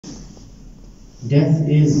Death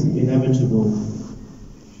is inevitable,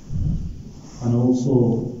 and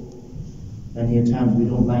also many a times we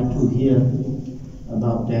don't like to hear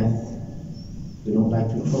about death. We don't like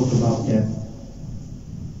to talk about death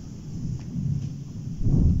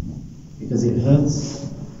because it hurts.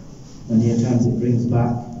 Many a times it brings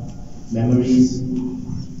back memories,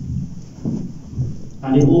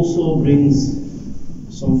 and it also brings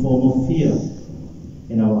some form of fear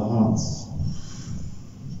in our hearts.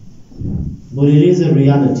 But it is a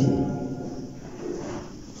reality.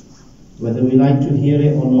 Whether we like to hear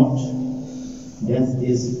it or not, death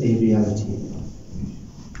is a reality.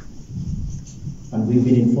 And we've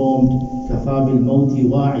been informed, كَفَى بِالْمَوْتِ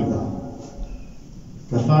وَاعِظًا.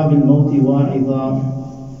 كَفَى بِالْمَوْتِ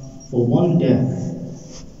وَاعِظًا. For one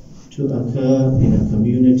death to occur in a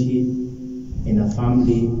community, in a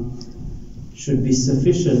family, should be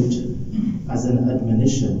sufficient as an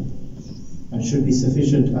admonition, and should be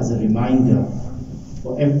sufficient as a reminder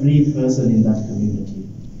for every person in that community.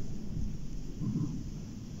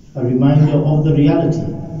 A reminder of the reality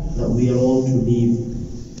that we are all to leave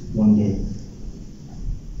one day.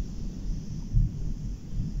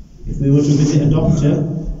 If we were to visit a doctor,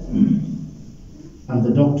 and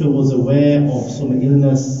the doctor was aware of some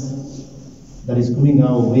illness that is coming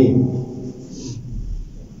our way,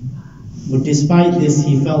 but despite this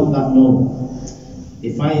he felt that no,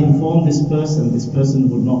 if I inform this person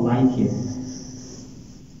would not like it.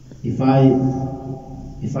 If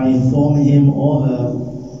I inform him or her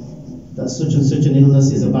that such and such an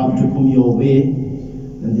illness is about to come your way,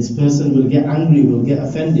 then this person will get angry, will get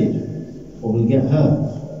offended, or will get hurt.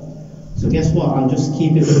 So guess what? I'll just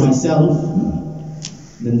keep it to myself.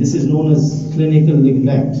 Then this is known as clinical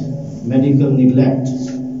neglect, medical neglect.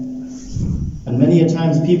 And many a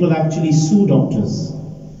times people actually sue doctors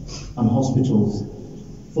and hospitals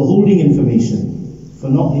for holding information, for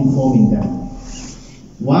not informing them.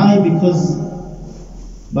 Why? Because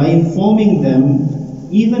by informing them,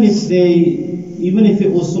 even if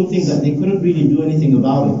it was something that they couldn't really do anything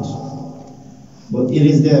about it, but it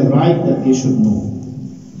is their right that they should know.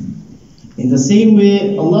 In the same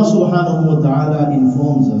way, Allah subhanahu wa ta'ala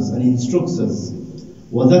informs us and instructs us,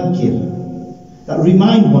 وَذَكِّرْ, that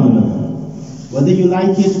remind one another, whether you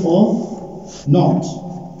like it or not.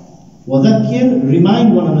 وَذَكِّرْ,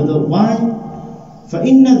 remind one another. Why?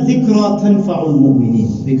 فَإِنَّ الذِّكْرَى تَنْفَعُ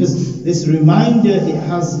الْمُؤْمِنِينَ. Because this reminder, it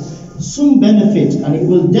has some benefit, and it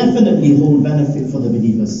will definitely hold benefit for the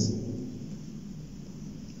believers.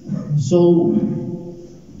 So,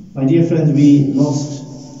 my dear friends, we lost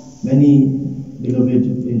many beloved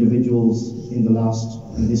individuals in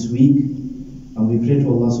this week, and we pray to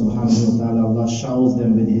Allah subhanahu wa ta'ala, Allah showers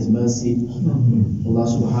them with His mercy. Allah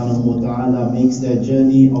subhanahu wa ta'ala makes their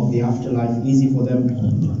journey of the afterlife easy for them.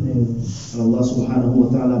 And Allah subhanahu wa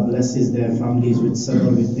ta'ala blesses their families with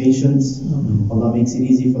sabr, with patience. Allah makes it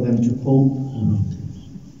easy for them to cope.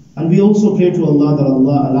 And we also pray to Allah that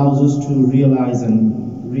Allah allows us to realize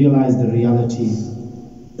the reality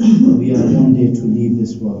that we are one day to leave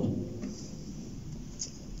this world.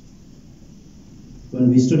 When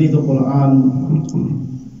we study the Quran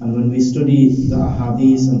and when we study the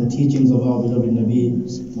ahadith and the teachings of our beloved Nabi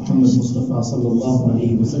Muhammad Mustafa sallallahu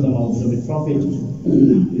alaihi wasallam, our beloved Prophet,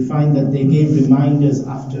 we find that they gave reminders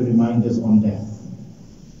after reminders on death,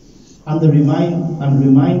 and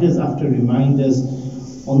reminders after reminders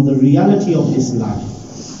on the reality of this life.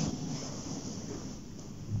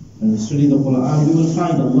 When we study the Quran, we will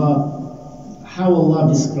find how Allah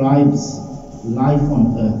describes life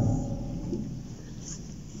on earth.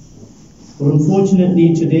 But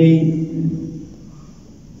unfortunately today,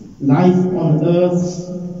 life on earth,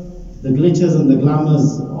 the glitters and the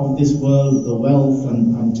glamours of this world, the wealth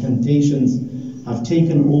and temptations have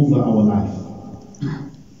taken over our life.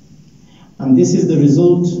 And this is the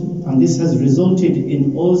result, and this has resulted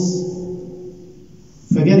in us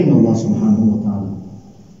forgetting Allah subhanahu wa ta'ala,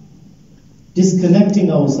 disconnecting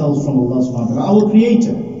ourselves from Allah subhanahu wa ta'ala, our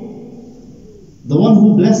Creator, the one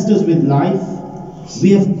who blessed us with life.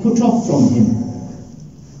 We have cut off from Him.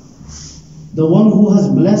 The one who has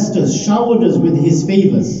blessed us, showered us with His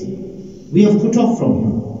favors, we have cut off from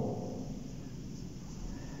Him.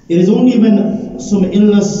 It is only when some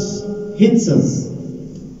illness hits us,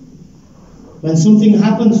 when something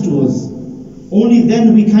happens to us, only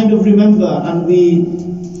then we kind of remember and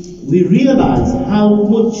we realize how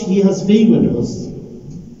much He has favored us.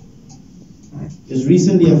 Just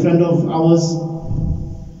recently, a friend of ours,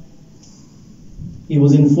 he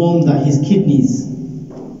was informed that his kidneys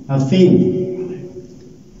have failed.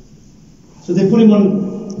 So they put him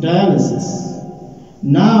on dialysis.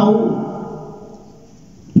 Now,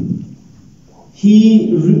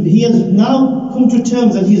 he has now come to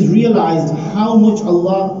terms and he's realized how much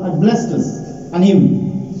Allah had blessed us and him.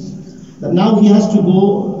 That now he has to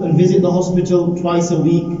go and visit the hospital twice a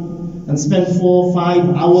week and spend 4 or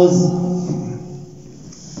 5 hours.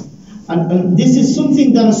 And this is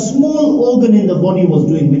something that a small organ in the body was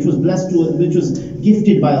doing, which was blessed to, which was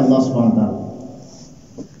gifted by Allah subhanahu wa ta'ala.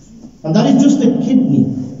 And that is just the kidney.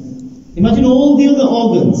 Imagine all the other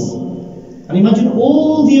organs. And imagine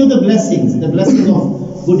all the other blessings. The blessing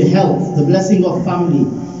of good health, the blessing of family,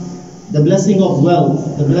 the blessing of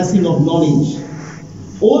wealth, the blessing of knowledge.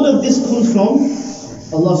 All of this comes from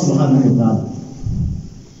Allah subhanahu wa ta'ala.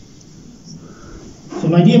 So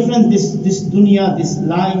my dear friends, this dunya, this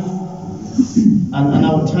life, and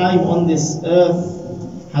our time on this earth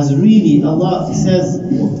has really, Allah says,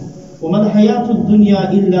 وَمَا الْحَيَاةُ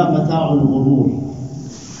الدُّنْيَا إِلَّا مَتَاعُ الْغُرُورِ.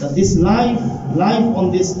 That this life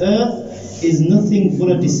on this earth is nothing but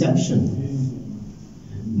a deception.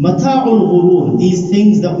 Mata'ul ghurur, these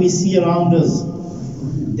things that we see around us,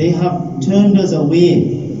 they have turned us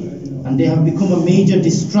away and they have become a major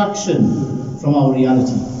distraction from our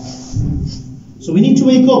reality. So we need to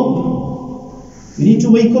wake up. We need to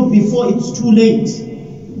wake up before it's too late.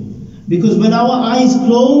 Because when our eyes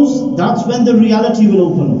close, that's when the reality will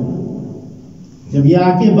open up. जब ये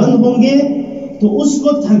आंखें बंद होंगे तो उस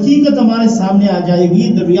वक्त हकीकत हमारे सामने आ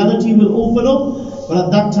जाएगी. The reality will open up, but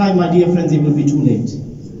at that time, my dear friends, it will be too late.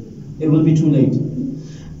 It will be too late.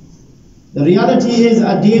 The reality is,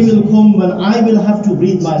 a day will come when I will have to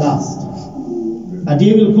breathe my last. A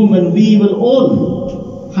day will come when we will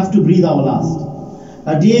all have to breathe our last.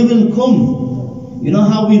 A day will come. You know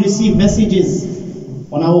how we receive messages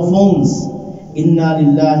on our phones? Inna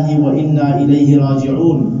lillahi wa inna ilayhi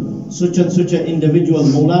raji'un. Such and such an individual,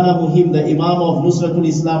 Mowlana Muhim, the Imam of Nusratul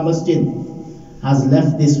Islam Masjid, has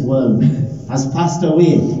left this world, has passed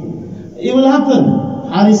away. It will happen.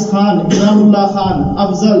 Haris Khan, Inamullah Khan,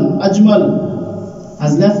 Afzal, Ajmal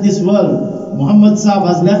has left this world. Muhammad Saab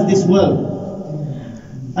has left this world.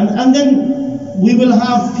 And then we will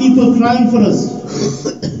have people crying for us.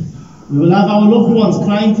 We will have our loved ones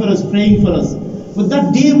crying for us, praying for us. But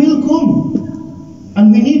that day will come.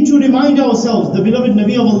 And we need to remind ourselves, the beloved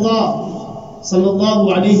Nabi of Allah,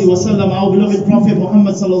 sallallahu alayhi wasallam, our beloved Prophet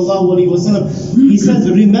Muhammad sallallahu alayhi wasallam, he says,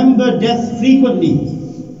 remember death frequently.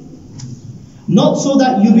 Not so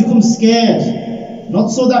that you become scared, not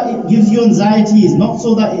so that it gives you anxieties, not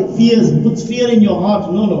so that it puts fear in your heart.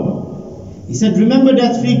 No. He said, remember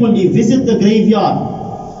death frequently, visit the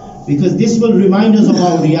graveyard, because this will remind us of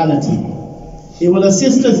our reality. It will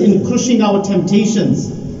assist us in crushing our temptations,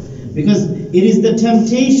 because it is the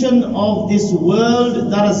temptation of this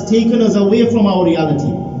world that has taken us away from our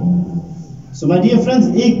reality. So my dear friends,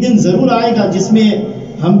 एक दिन ज़रूर आएगा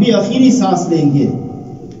जिसमें हम भी आखिरी सांस लेंगे.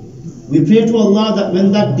 We pray to Allah that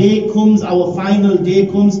when that day comes, our final day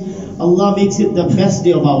comes, Allah makes it the best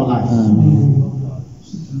day of our life.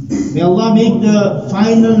 May Allah make the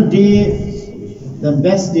final day the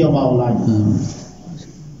best day of our life.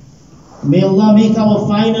 May Allah make our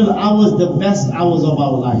final hours the best hours of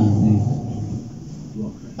our life.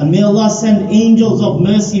 And may Allah send angels of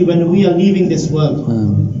mercy when we are leaving this world.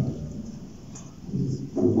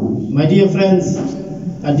 My dear friends,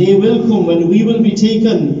 a day will come when we will be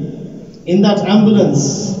taken in that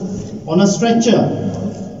ambulance on a stretcher,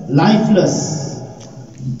 lifeless.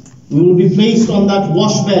 We will be placed on that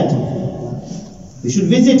wash bed. We should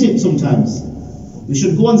visit it sometimes. We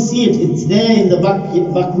should go and see it. It's there in the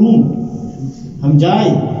back room. Hum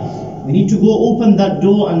jaye. We need to go open that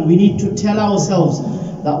door and we need to tell ourselves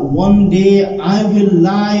that one day I will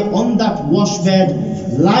lie on that wash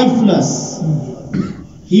bed lifeless.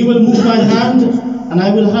 He will move my hand and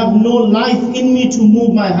I will have no life in me to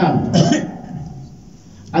move my hand.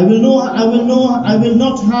 I will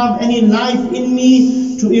not have any life in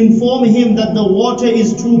me to inform him that the water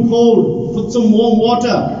is too cold. Put some warm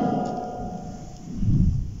water.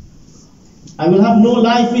 I will have no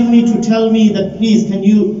life in me to tell me that please can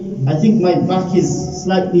you, I think my back is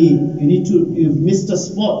slightly, you've missed a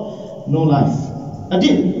spot. No life. I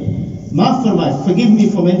did. Maaf farmai, forgive me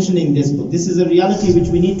for mentioning this, but this is a reality which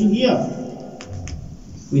we need to hear.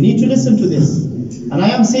 We need to listen to this. And I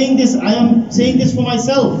am saying this for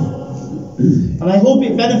myself. And I hope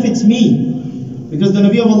it benefits me. Because the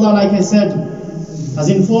Nabi of Allah, like I said, has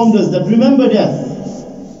informed us that remember death.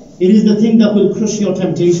 It is the thing that will crush your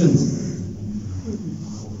temptations.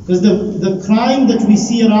 Because the crime that we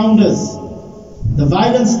see around us, the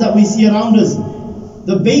violence that we see around us,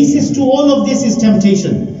 the basis to all of this is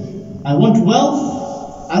temptation. I want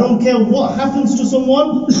wealth. I don't care what happens to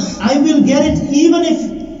someone. I will get it even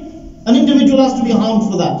if an individual has to be harmed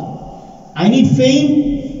for that. I need fame,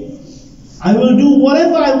 I will do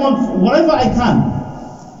whatever I want, whatever I can.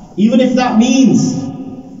 Even if that means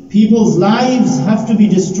people's lives have to be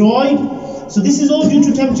destroyed. So this is all due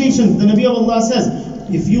to temptations. The Nabi of Allah says,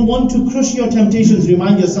 if you want to crush your temptations,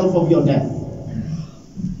 remind yourself of your death.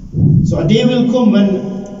 So a day will come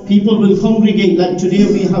when people will congregate, like today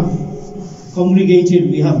we have congregated,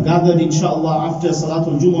 we have gathered inshallah after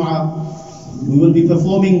Salatul Jumu'ah. We will be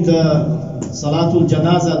performing the Salatul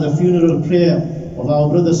Janaza, the funeral prayer of our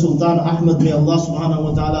brother Sultan Ahmad. May Allah subhanahu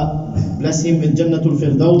wa ta'ala bless him with Jannatul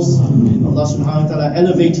Firdaus. Allah subhanahu wa ta'ala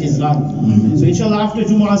elevate his rank. So inshallah after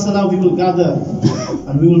Jumu'ah Salah we will gather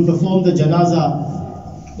and we will perform the Janaza.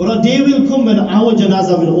 But a day will come when our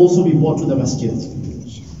Janaza will also be brought to the masjid.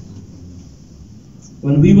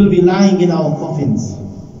 When we will be lying in our coffins.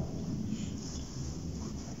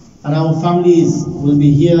 And our families will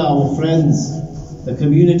be here, our friends, the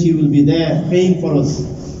community will be there praying for us.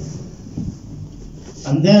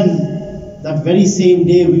 And then, that very same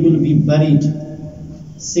day we will be buried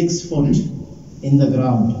 6 foot in the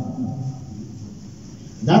ground.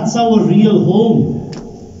 That's our real home.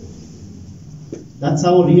 That's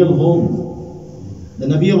our real home. The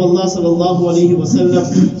Nabi of Allah sallallahu alayhi wa sallam,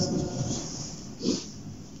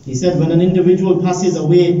 he said when an individual passes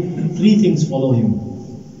away, 3 things follow him.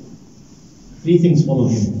 3 things follow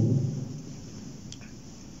him.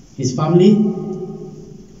 His family,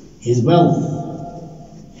 his wealth,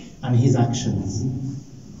 and his actions.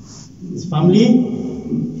 His family,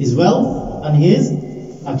 his wealth, and his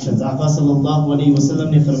actions. Aqa sallallahu alayhi wa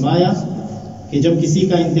sallam ne farmaya कि जब किसी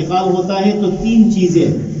का इंतकाल होता है तो 3 चीजें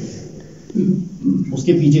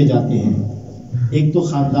उसके पीछे जाते हैं. एक तो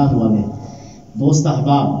खानदान वाले, दोस्त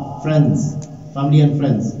अहबाब, फ्रेंड्स, फैमिली एंड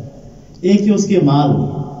फ्रेंड्स. एक है उसके माल,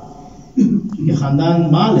 कि खानदान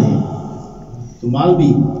माल है तो माल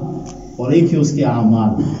भी, और एक है उसके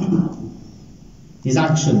आमाल, his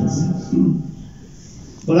actions.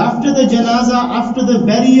 But after the janaza, after the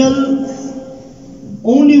burial,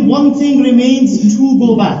 only one thing remains to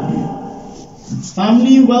go back.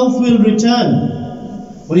 Family wealth will return,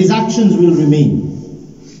 but his actions will remain.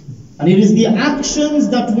 And it is the actions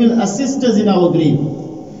that will assist us in our grave.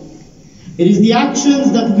 It is the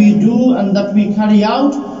actions that we do and that we carry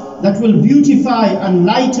out that will beautify and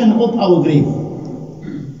lighten up our grave.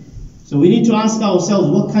 So we need to ask ourselves,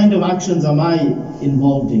 what kind of actions am I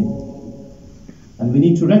involved in? And we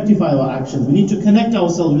need to rectify our actions. We need to connect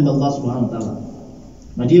ourselves with Allah subhanahu wa ta'ala.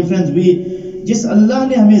 My dear friends, जिस अल्लाह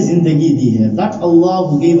ने हमें जिंदगी दी है, that Allah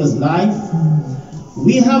who gave us life,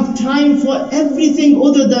 we have time for everything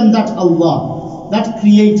other than that Allah, that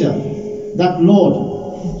creator, that Lord.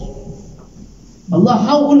 Allah,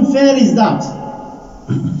 how unfair is that?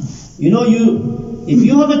 You know, if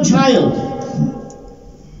you have a child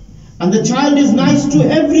and the child is nice to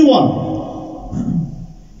everyone,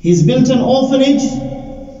 he's built an orphanage,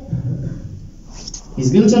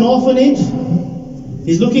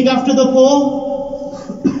 he's looking after the poor,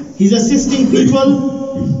 he's assisting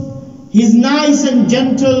people, he's nice and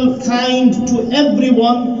gentle, kind to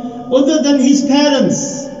everyone other than his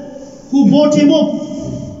parents who brought him up,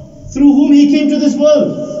 through whom he came to this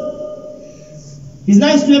world. He's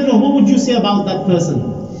nice to everyone. What would you say about that person?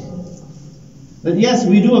 That yes,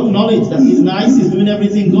 we do acknowledge that he's nice, he's doing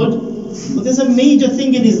everything good, but there's a major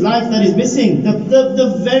thing in his life that is missing.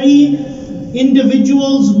 The very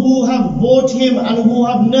individuals who have bought him and who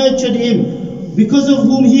have nurtured him, because of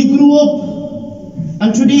whom he grew up,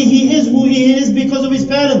 and today he is who he is because of his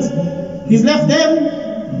parents. He's left them.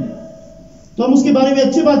 तो हम उसके बारे में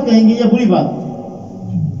अच्छी बात कहेंगे या बुरी बात?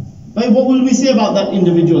 But what will we say about that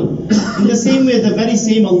individual? In the same way, the very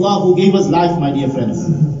same Allah who gave us life, my dear friends,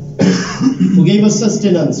 who gave us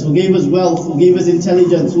sustenance, who gave us wealth, who gave us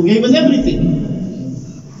intelligence, who gave us everything.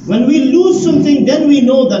 When we lose something, then we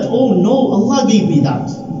know that, oh no, Allah gave me that.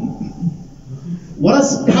 What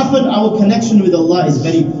has happened, our connection with Allah is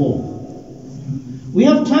very poor. We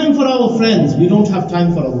have time for our friends, we don't have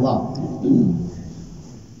time for Allah.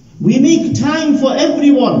 We make time for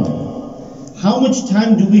everyone. How much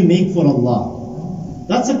time do we make for Allah?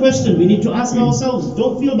 That's a question we need to ask ourselves.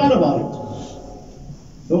 Don't feel bad about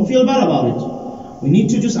it. Don't feel bad about it. We need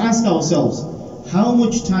to just ask ourselves, how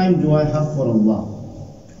much time do I have for Allah?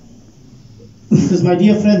 Because my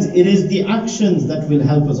dear friends, it is the actions that will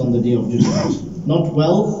help us on the day of judgment. Not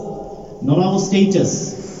wealth, not our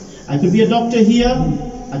status. I could be a doctor here,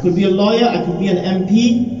 I could be a lawyer, I could be an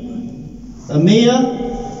MP, a mayor,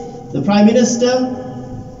 the Prime Minister,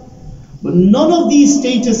 but none of these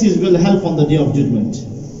statuses will help on the day of judgment.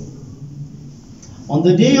 On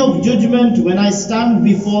the day of judgment, when I stand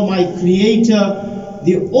before my Creator,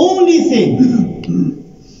 the only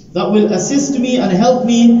thing that will assist me and help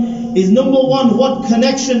me is, number one, what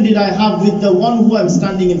connection did I have with the one who I'm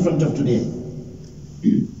standing in front of today?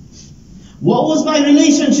 What was my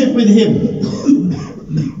relationship with him?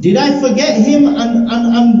 Did I forget him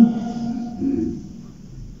and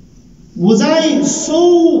was I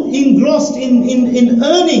so engrossed in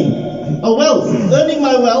earning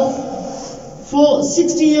my wealth for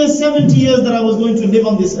 60 years, 70 years that I was going to live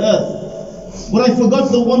on this earth, but I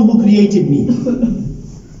forgot the one who created me?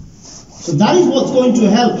 So that is what's going to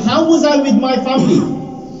help. How was I with my family?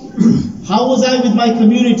 How was I with my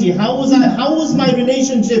community? How was my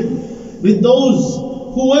relationship with those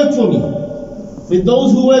who work for me? With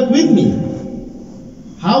those who work with me?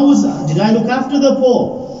 Did I look after the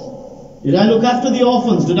poor? Did I look after the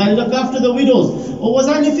orphans? Did I look after the widows? Or was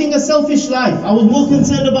I living a selfish life? I was more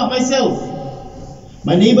concerned about myself.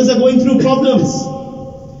 My neighbors are going through problems.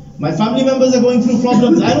 My family members are going through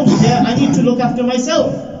problems. I don't care. I need to look after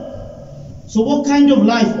myself. So what kind of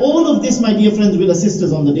life? All of this, my dear friends, will assist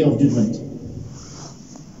us on the Day of Judgment.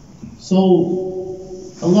 So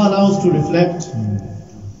Allah allows us to reflect.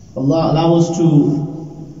 Allah allows us to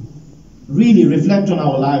really reflect on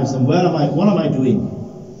our lives and what am I doing?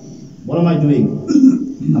 What am I doing?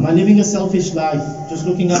 Am I living a selfish life, just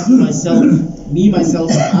looking after myself, me,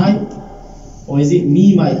 myself, and I? Or is it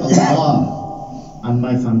me, my Allah, and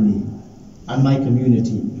my family, and my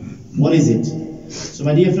community? What is it? So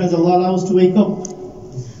my dear friends, Allah allows us to wake up,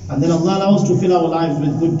 and then Allah allows us to fill our lives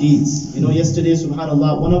with good deeds. You know, yesterday,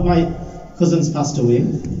 subhanAllah, one of my cousins passed away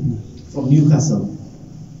from Newcastle.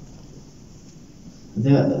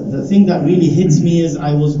 The thing that really hits me is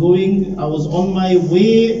I was on my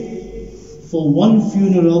way for one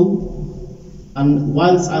funeral, and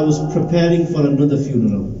whilst I was preparing for another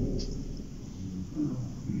funeral.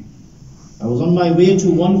 I was on my way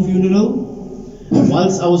to one funeral,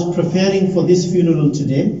 whilst I was preparing for this funeral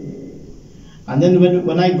today. And then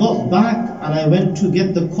when I got back and I went to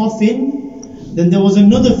get the coffin, then there was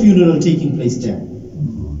another funeral taking place there.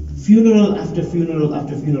 Funeral after funeral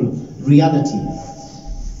after funeral. Reality.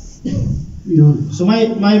 Yeah. So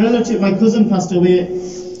my relative, my cousin passed away.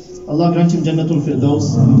 Allah grant him Jannatul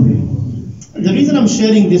Firdaus. The reason I'm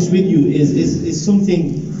sharing this with you is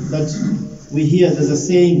something that we hear. There's a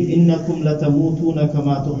saying, إِنَّكُمْ لَتَمُوتُونَ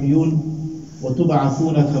كَمَا تُحْيُونَ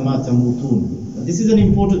وَتُبْعَثُونَ كَمَا تَمُوتُونَ. This is an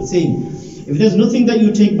important saying. If there's nothing that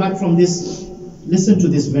you take back from this, listen to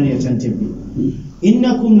this very attentively.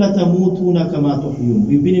 إِنَّكُمْ لَتَمُوتُونَ كَمَا تُحْيُونَ.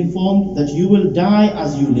 We've been informed that you will die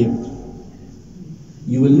as you lived.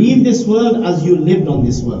 You will leave this world as you lived on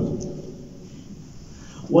this world.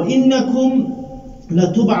 وَإِنَّكُمْ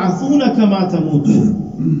لَتُبْعَثُونَ كَمَا تَمُوتُونَ.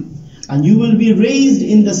 And you will be raised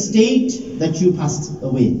in the state that you passed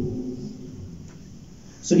away.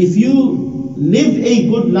 So if you live a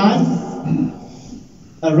good life,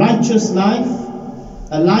 a righteous life,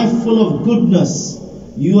 a life full of goodness,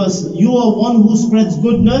 you are one who spreads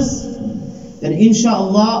goodness, then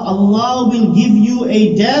inshallah Allah will give you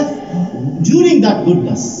a death during that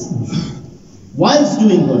goodness, whilst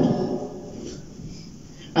doing good.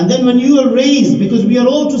 And then when you are raised, because we are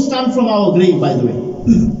all to stand from our grave, by the way.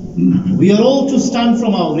 We are all to stand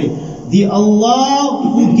from our grave. The Allah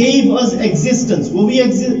who gave us existence, were we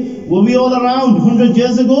all around 100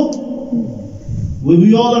 years ago? Were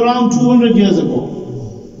we all around 200 years ago?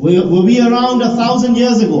 Were we around 1,000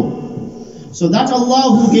 years ago? So that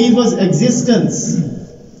Allah who gave us existence,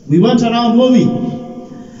 we weren't around, were we?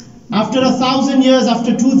 After 1,000 years,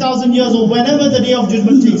 after 2,000 years, or whenever the Day of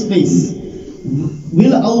Judgment takes place,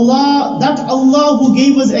 will that Allah who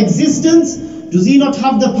gave us existence, does He not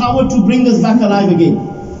have the power to bring us back alive again?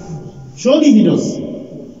 Surely He does.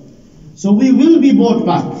 So we will be brought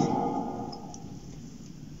back.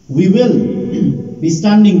 We will be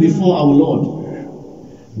standing before our Lord.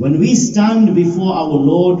 When we stand before our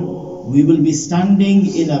Lord, we will be standing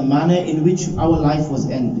in a manner in which our life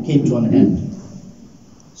came to an end.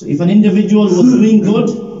 So if an individual was doing good,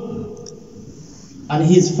 and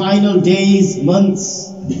his final days, months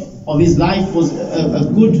of his life was a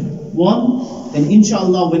good one, then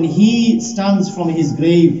inshallah when he stands from his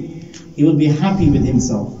grave, he will be happy with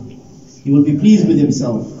himself. He will be pleased with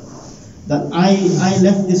himself. That I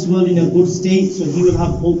left this world in a good state, so he will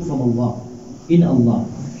have hope from Allah, in Allah.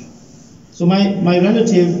 So my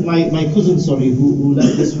relative, my cousin, who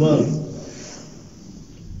left this world,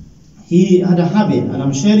 he had a habit, and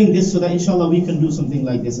I'm sharing this so that inshallah we can do something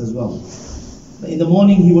like this as well. In the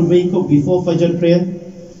morning he would wake up before Fajr prayer,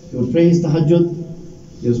 he would pray his tahajjud,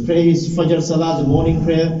 he would pray his Fajr salah, the morning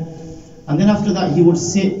prayer, and then after that he would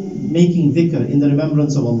sit making dhikr in the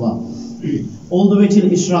remembrance of Allah, all the way till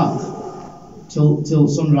Ishraq, till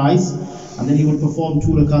sunrise. and then he would perform 2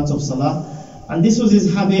 rakats of salah. And this was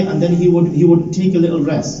his habit, and then he would take a little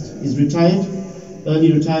rest. He's retired,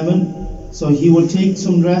 early retirement, so he would take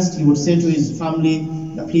some rest. He would say to his family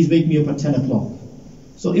that please wake me up at 10 o'clock.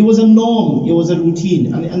 So it was a norm, it was a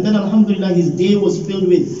routine, and then alhamdulillah his day was filled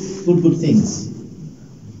with good things.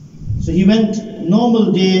 So he went,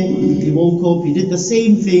 normal day, he woke up, he did the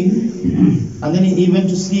same thing, and then he went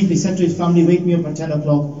to sleep. He said to his family, wake me up at 10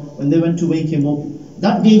 o'clock. When they went to wake him up,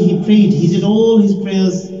 that day he prayed, he did all his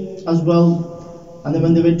prayers as well, and then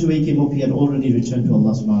when they went to wake him up, he had already returned to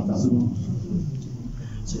Allah subhanahu wa ta'ala.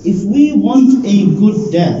 So if we want a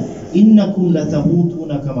good death, إِنَّكُمْ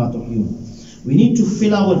لَتَمُوتُونَ كَمَا تُحْيُونَ, we need to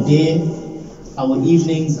fill our day, our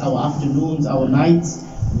evenings, our afternoons, our nights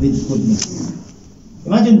with goodness.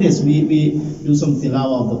 Imagine this, we do some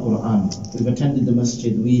tilawah of the Quran, we've attended the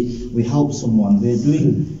masjid, we help someone, we're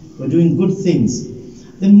doing good things.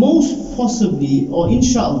 Then most possibly, or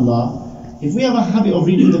inshallah, if we have a habit of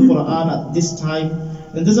reading the Quran at this time,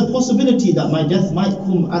 then there's a possibility that my death might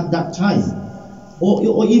come at that time,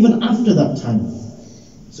 or even after that time.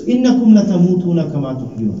 So إِنَّكُمْ لَتَمُوتُونَ كَمَا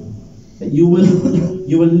تُحْيُونَ, that you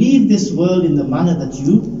will leave this world in the manner that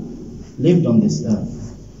you lived on this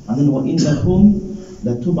earth. And then وَإِنَّكُمْ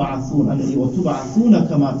لَتُبْعَثُونَ, and وَتُبْعَثُونَ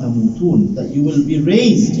كَمَا تَمُوتُونَ, that you will be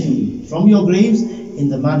raised from your graves in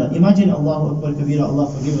the manner. Imagine, Allahu Akbar Kabira, Allah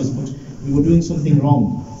forgive us, but we were doing something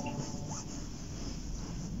wrong.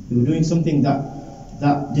 We were doing something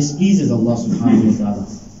that displeases Allah subhanahu wa ta'ala.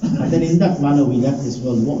 And then in that manner we left this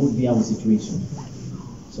world, what would be our situation?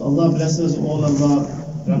 So Allah bless us all, Allah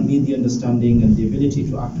grant me the understanding and the ability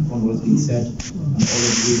to act upon what has been said. And all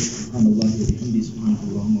of you, subhanallah wa bihamdi,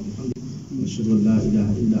 subhanallah wa bihamdi, wa ashhadu an la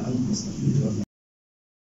ilaha illa anta, astaghfiruka.